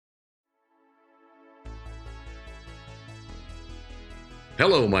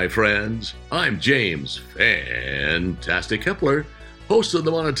Hello, my friends. I'm James Fantastic Kepler, host of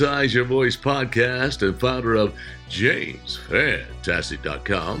the Monetize Your Voice podcast and founder of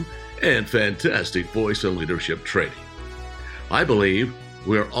JamesFantastic.com and Fantastic Voice and Leadership Training. I believe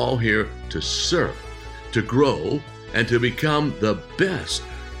we're all here to serve, to grow, and to become the best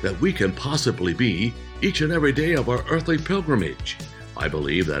that we can possibly be each and every day of our earthly pilgrimage. I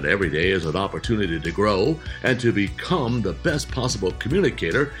believe that every day is an opportunity to grow and to become the best possible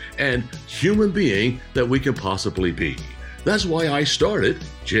communicator and human being that we can possibly be. That's why I started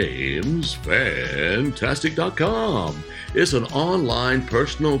JamesFantastic.com. It's an online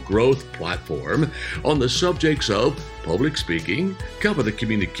personal growth platform on the subjects of public speaking, confident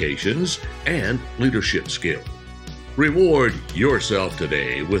communications, and leadership skills. Reward yourself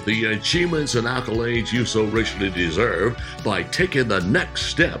today with the achievements and accolades you so richly deserve by taking the next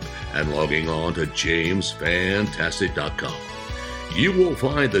step and logging on to JamesFantastic.com. You will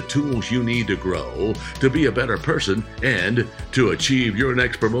find the tools you need to grow, to be a better person, and to achieve your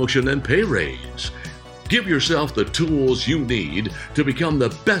next promotion and pay raise. Give yourself the tools you need to become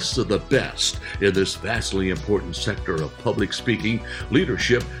the best of the best in this vastly important sector of public speaking,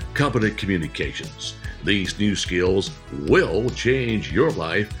 leadership, competent communications. These new skills will change your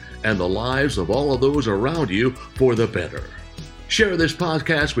life and the lives of all of those around you for the better. Share this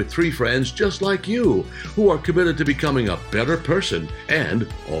podcast with 3 friends just like you who are committed to becoming a better person, and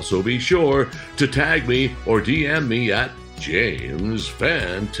also be sure to tag me or DM me at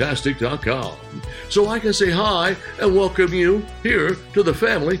JamesFantastic.com so I can say hi and welcome you here to the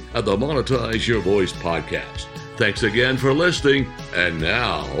family of the Monetize Your Voice podcast. Thanks again for listening, and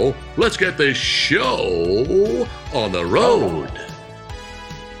now let's get this show on the road.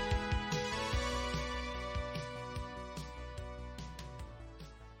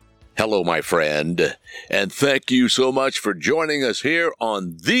 Hello, my friend, and thank you so much for joining us here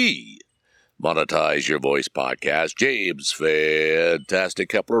on the Monetize Your Voice podcast. James Fantastic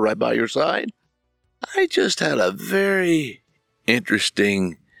Kepler right by your side. I just had a very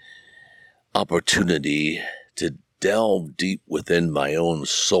interesting opportunity to delve deep within my own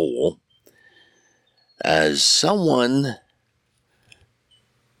soul as someone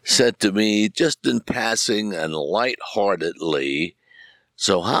said to me just in passing and lightheartedly,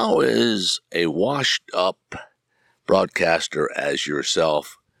 "So how is a washed-up broadcaster as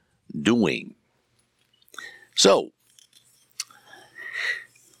yourself doing?" So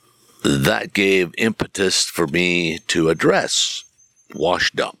that gave impetus for me to address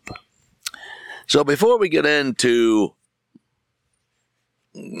washed up. So before we get into,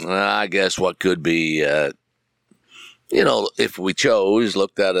 I guess, what could be, if we chose,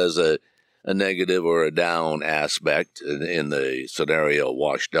 looked at as a negative or a down aspect in the scenario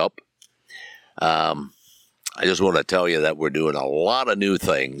washed up, I just want to tell you that we're doing a lot of new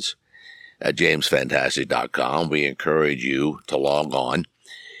things at JamesFantastic.com. We encourage you to log on.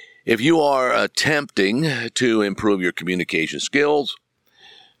 If you are attempting to improve your communication skills,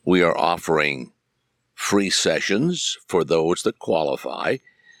 we are offering free sessions for those that qualify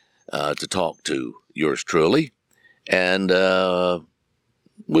to talk to yours truly, and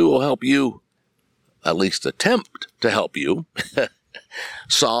we will help you, at least attempt to help you,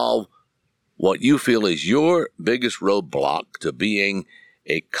 solve what you feel is your biggest roadblock to being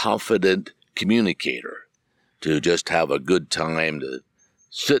a confident communicator, to just have a good time, to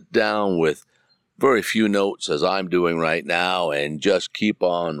sit down with very few notes as I'm doing right now and just keep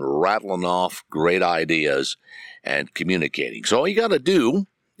on rattling off great ideas and communicating. So all you got to do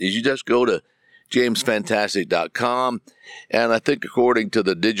is you just go to JamesFantastic.com, and I think according to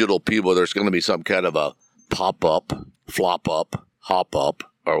the digital people, there's going to be some kind of a pop-up, flop-up, hop-up,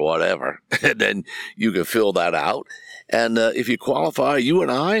 or whatever. And then you can fill that out. And if you qualify, you and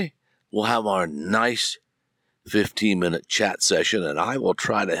I will have our nice 15-minute chat session, and I will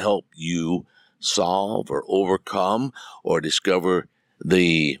try to help you solve or overcome or discover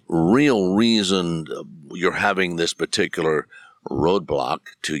the real reason you're having this particular roadblock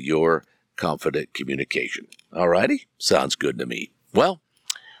to your confident communication. All righty? Sounds good to me. Well,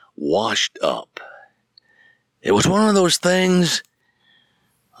 washed up. It was one of those things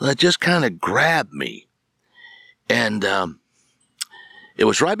that just kind of grabbed me. And it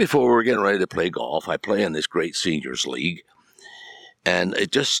was right before we were getting ready to play golf. I play in this great seniors league, and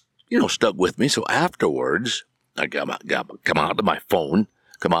it just stuck with me. So afterwards, I come out to my phone,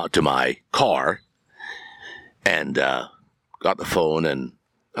 come out to my car, and got the phone, and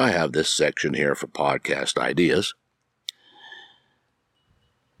I have this section here for podcast ideas.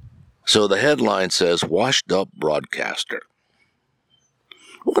 So the headline says, "Washed Up Broadcaster."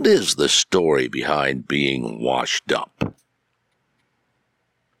 What is the story behind being washed up?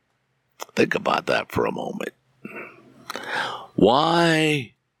 Think about that for a moment.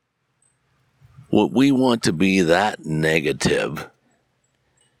 Why would we want to be that negative,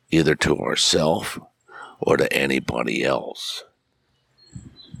 either to ourselves or to anybody else?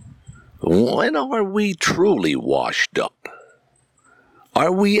 When are we truly washed up?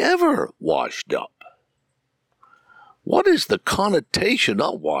 Are we ever washed up? What is the connotation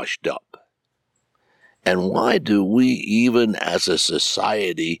of washed up? And why do we, even as a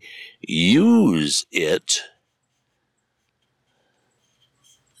society, use it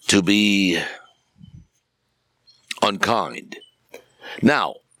to be unkind?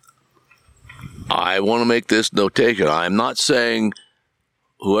 Now, I want to make this notation. I'm not saying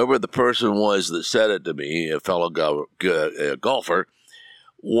whoever the person was that said it to me, a fellow golfer,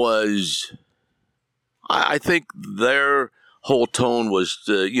 was, I think their whole tone was,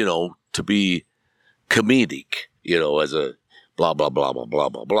 to be comedic, as a blah, blah, blah, blah, blah,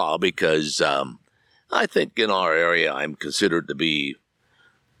 blah, blah, because I think in our area I'm considered to be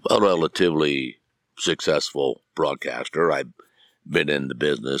a relatively successful broadcaster. I've been in the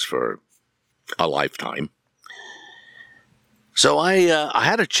business for a lifetime. So I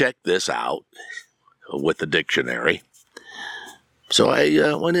had to check this out with the dictionary. So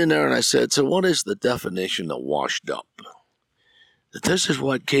I went in there and I said, so what is the definition of washed up? This is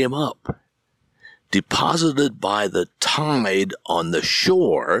what came up. Deposited by the tide on the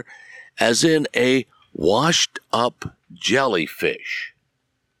shore, as in a washed up jellyfish.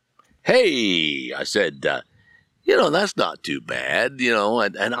 Hey, I said, that's not too bad,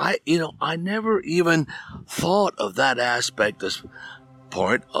 and I never even thought of that aspect as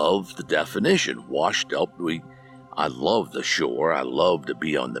part of the definition. Washed up, I love the shore, I love to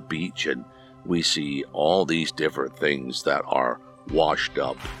be on the beach, and we see all these different things that are washed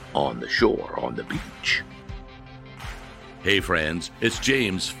up on the shore, on the beach. Hey friends, it's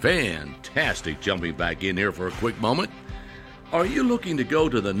James Fantastic jumping back in here for a quick moment. Are you looking to go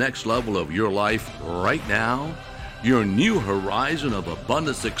to the next level of your life right now? Your new horizon of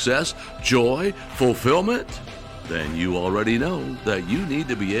abundant success, joy, fulfillment? Then you already know that you need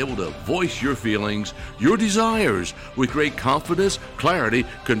to be able to voice your feelings, your desires, with great confidence, clarity,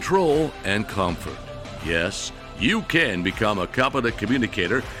 control, and comfort. Yes, you can become a competent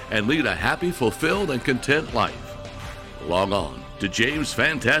communicator and lead a happy, fulfilled, and content life. Log on to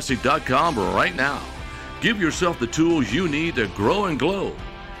jamesfantastic.com right now. Give yourself the tools you need to grow and glow.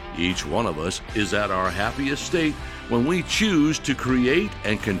 Each one of us is at our happiest state when we choose to create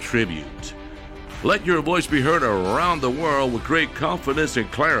and contribute. Let your voice be heard around the world with great confidence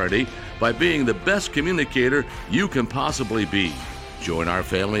and clarity by being the best communicator you can possibly be. Join our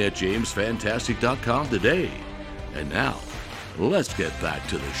family at jamesfantastic.com today. And now, let's get back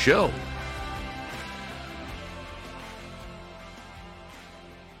to the show.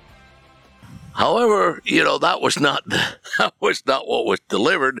 However, that was not what was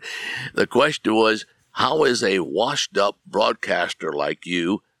delivered. The question was, how is a washed up broadcaster like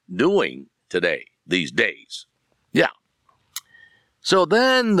you doing today, these days? Yeah. So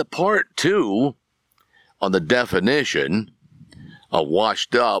then the part 2 on the definition of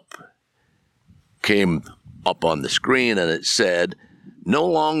washed up came up on the screen, and it said, no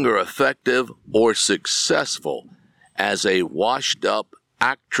longer effective or successful as a washed up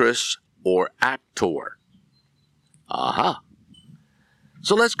actress or actor.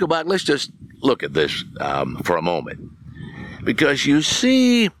 So let's go back. Let's just look at this for a moment. Because you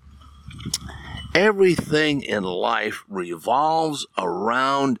see, everything in life revolves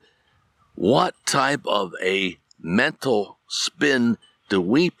around what type of a mental spin do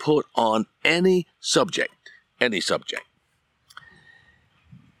we put on any subject.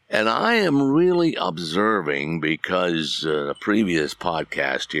 And I am really observing, because a previous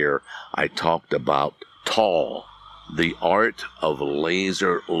podcast here, I talked about TAL, the art of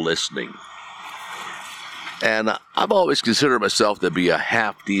laser listening. And I've always considered myself to be a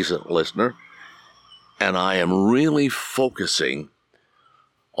half-decent listener, and I am really focusing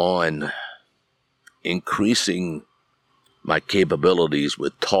on increasing my capabilities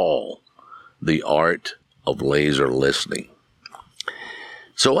with TAL, the art of laser listening.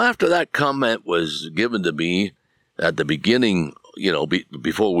 So after that comment was given to me at the beginning,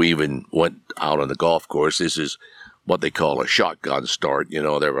 before we even went out on the golf course, this is what they call a shotgun start.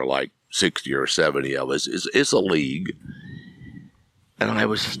 There were like 60 or 70 of us. It's a league. And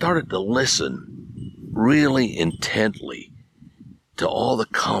I started to listen really intently to all the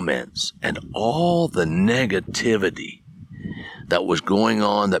comments and all the negativity that was going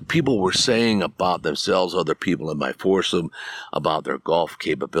on, that people were saying about themselves, other people in my foursome, about their golf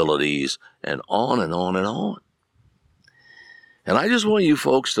capabilities, and on and on and on. And I just want you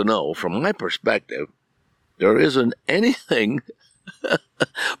folks to know, from my perspective, there isn't anything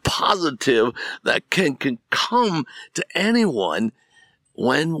positive that can come to anyone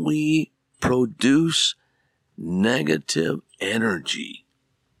when we produce negative energy.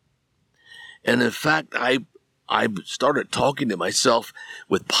 And in fact, I started talking to myself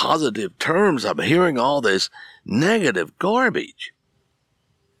with positive terms. I'm hearing all this negative garbage.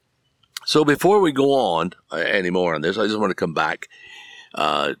 So before we go on anymore on this, I just want to come back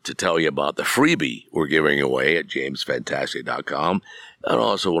to tell you about the freebie we're giving away at jamesfantastic.com. And I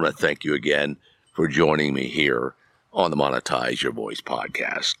also want to thank you again for joining me here on the Monetize Your Voice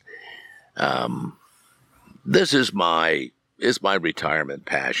podcast. This is my retirement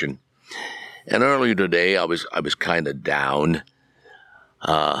passion. And earlier today, I was kind of down.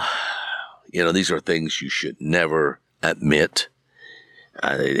 These are things you should never admit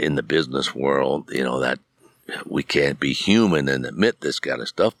in the business world. That we can't be human and admit this kind of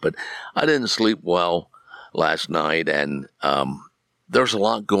stuff. But I didn't sleep well last night, and there's a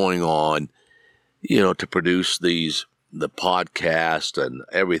lot going on, to produce the podcast and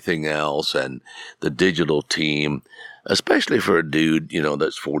everything else, and the digital team, especially for a dude,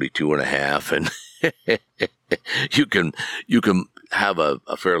 that's 42 and a half, and you can have a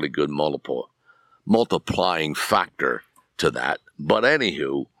fairly good multiplying factor to that. But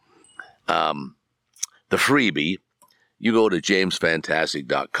anywho, the freebie, you go to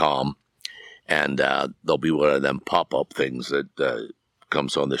jamesfantastic.com, and there'll be one of them pop-up things that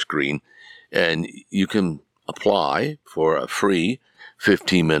comes on the screen, and you can apply for a free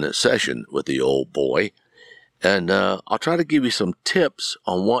 15-minute session with the old boy. And I'll try to give you some tips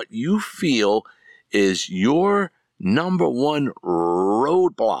on what you feel is your number one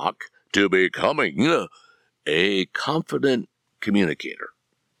roadblock to becoming a confident communicator.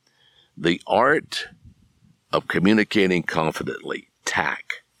 The art of communicating confidently,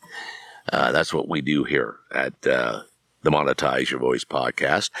 TAC. That's what we do here at the Monetize Your Voice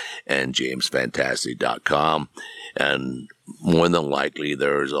podcast and jamesfantastic.com. And more than likely,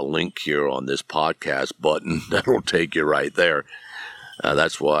 there's a link here on this podcast button that'll take you right there.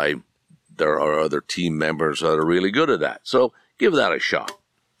 That's why there are other team members that are really good at that. So give that a shot.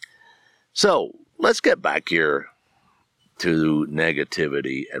 So let's get back here to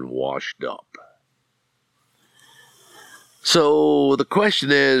negativity and washed up. So the question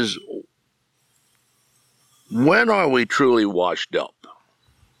is, when are we truly washed up?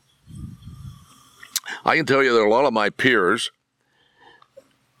 I can tell you there are a lot of my peers.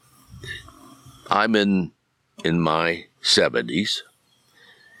 I'm in my 70s,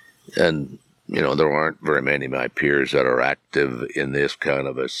 and there aren't very many of my peers that are active in this kind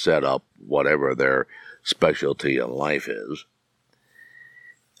of a setup, whatever their specialty in life is.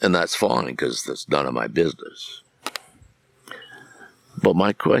 And that's fine, because that's none of my business. But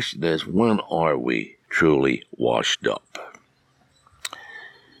my question is, when are we truly washed up?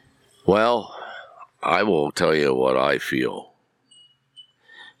 Well, I will tell you what I feel.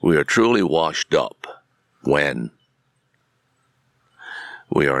 We are truly washed up when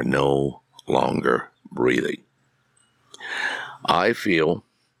we are no longer breathing. I feel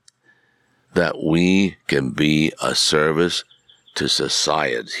that we can be a service to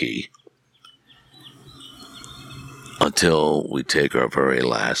society until we take our very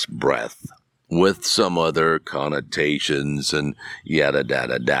last breath, with some other connotations and yada,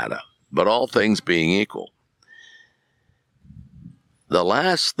 dada, dada. But all things being equal, the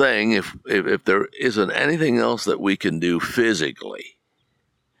last thing, if there isn't anything else that we can do physically,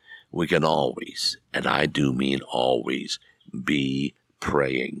 we can always, and I do mean always, be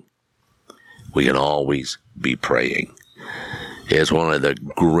praying. We can always be praying. It's one of the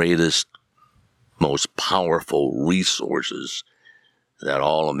greatest, most powerful resources that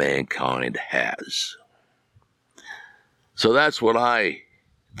all of mankind has. So that's what I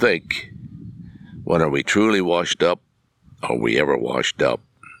think. When are we truly washed up? Are we ever washed up?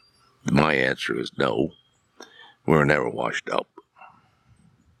 My answer is no. We're never washed up.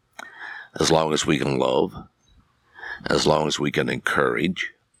 As long as we can love, as long as we can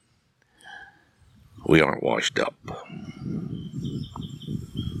encourage, we aren't washed up.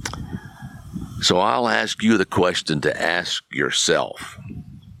 So I'll ask you the question to ask yourself.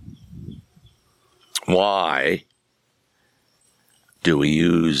 Why do we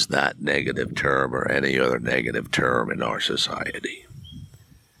use that negative term or any other negative term in our society?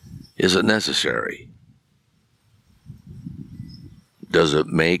 Is it necessary? Does it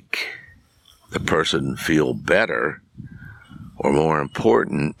make the person feel better, or more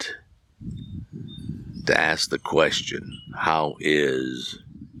important, to ask the question, how is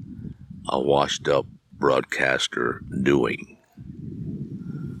a washed up broadcaster doing?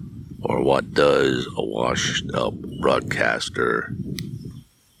 Or what does a washed-up broadcaster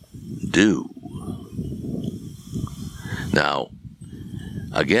do? Now,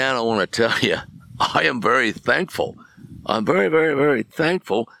 again, I want to tell you, I am very thankful. I'm very, very, very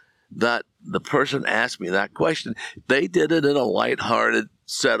thankful that the person asked me that question. They did it in a lighthearted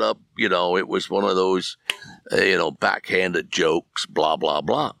setup. It was one of those, backhanded jokes, blah, blah,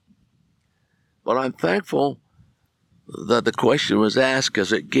 blah. But I'm thankful that the question was asked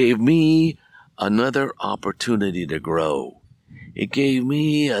because it gave me another opportunity to grow. It gave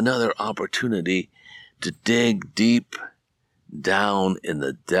me another opportunity to dig deep down in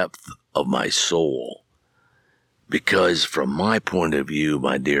the depth of my soul. Because from my point of view,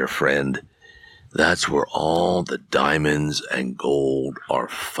 my dear friend, that's where all the diamonds and gold are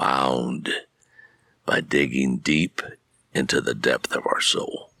found, by digging deep into the depth of our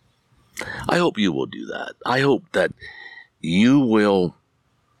soul. I hope you will do that. I hope that you will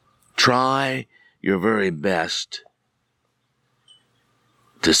try your very best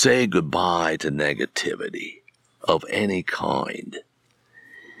to say goodbye to negativity of any kind.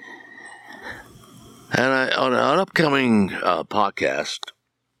 And on an upcoming podcast,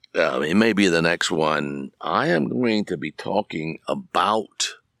 it may be the next one, I am going to be talking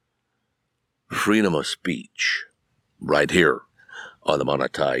about freedom of speech right here on the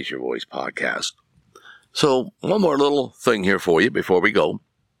Monetize Your Voice podcast. So one more little thing here for you before we go.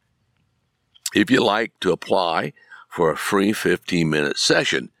 If you'd like to apply for a free 15-minute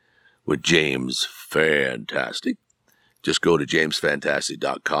session with James Fantastic, just go to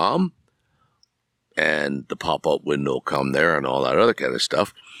jamesfantastic.com and the pop-up window will come there and all that other kind of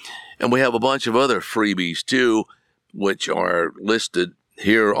stuff. And we have a bunch of other freebies too, which are listed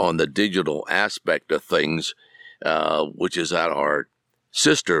here on the digital aspect of things, which is at our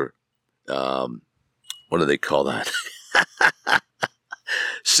sister, what do they call that?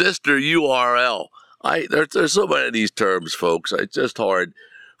 Sister URL. There's so many of these terms, folks. It's just hard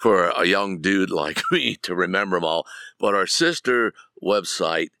for a young dude like me to remember them all. But our sister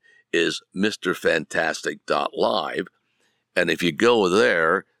website is mrfantastic.live. And if you go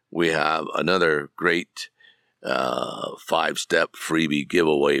there, we have another great 5-step freebie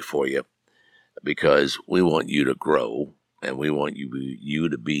giveaway for you, because we want you to grow and we want you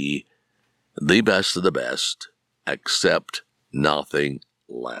to be the best of the best, except nothing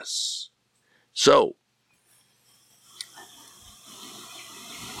less. So,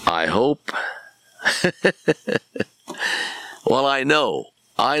 I hope, well, I know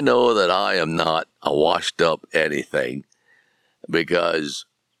that I am not a washed up anything, because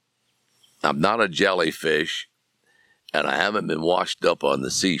I'm not a jellyfish and I haven't been washed up on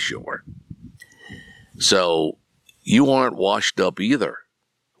the seashore. So you aren't washed up either,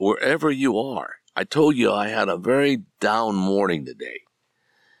 wherever you are. I told you I had a very down morning today.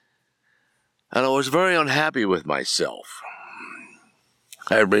 And I was very unhappy with myself.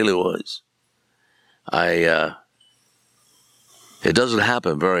 I really was. It doesn't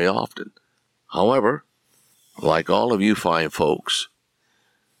happen very often. However, like all of you fine folks,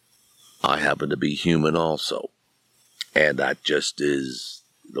 I happen to be human also. And that just is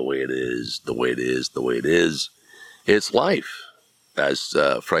the way it is, the way it is, the way it is. It's life, as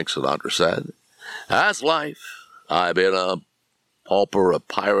Frank Sinatra said. That's life. I've been a pauper, a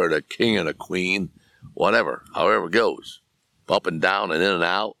pirate, a king, and a queen, whatever, however it goes. Up and down and in and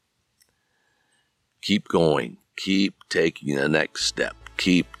out. Keep going. Keep taking the next step.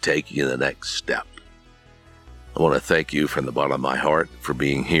 Keep taking the next step. I want to thank you from the bottom of my heart for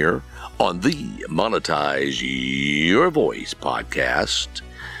being here on the Monetize Your Voice podcast.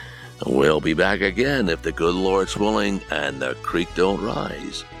 We'll be back again if the good Lord's willing and the creek don't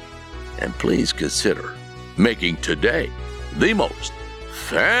rise. And please consider making today the most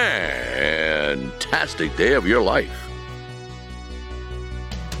fantastic day of your life.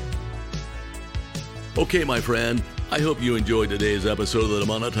 Okay, my friend, I hope you enjoyed today's episode of the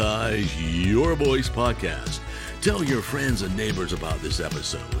Monetize Your Voice podcast. Tell your friends and neighbors about this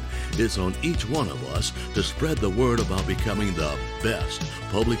episode. It's on each one of us to spread the word about becoming the best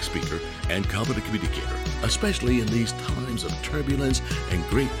public speaker and competent communicator, especially in these times of turbulence and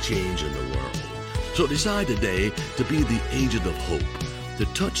great change in the world. So decide today to be the agent of hope, to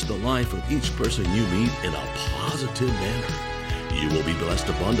touch the life of each person you meet in a positive manner. You will be blessed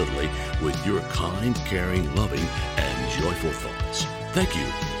abundantly with your kind, caring, loving, and joyful thoughts. Thank you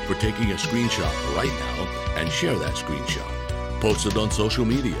for taking a screenshot right now and share that screenshot. Post it on social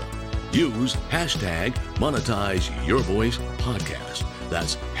media. Use hashtag Monetize Your Voice Podcast.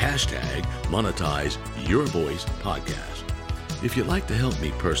 That's hashtag Monetize Your Voice Podcast. If you'd like to help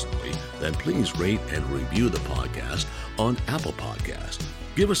me personally, then please rate and review the podcast on Apple Podcasts.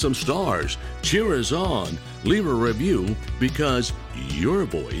 Give us some stars, cheer us on, leave a review, because your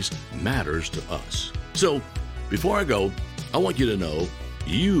voice matters to us. So, before I go, I want you to know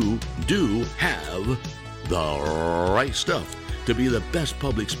you do have the right stuff to be the best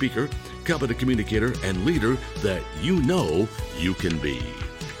public speaker, competent communicator, and leader that you know you can be.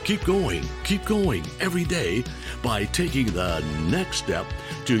 Keep going every day by taking the next step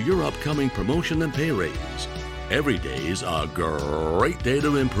to your upcoming promotion and pay raise. Every day is a great day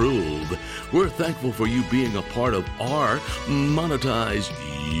to improve. We're thankful for you being a part of our Monetize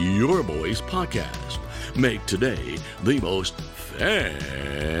Your Voice podcast. Make today the most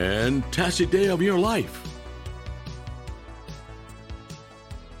fantastic day of your life.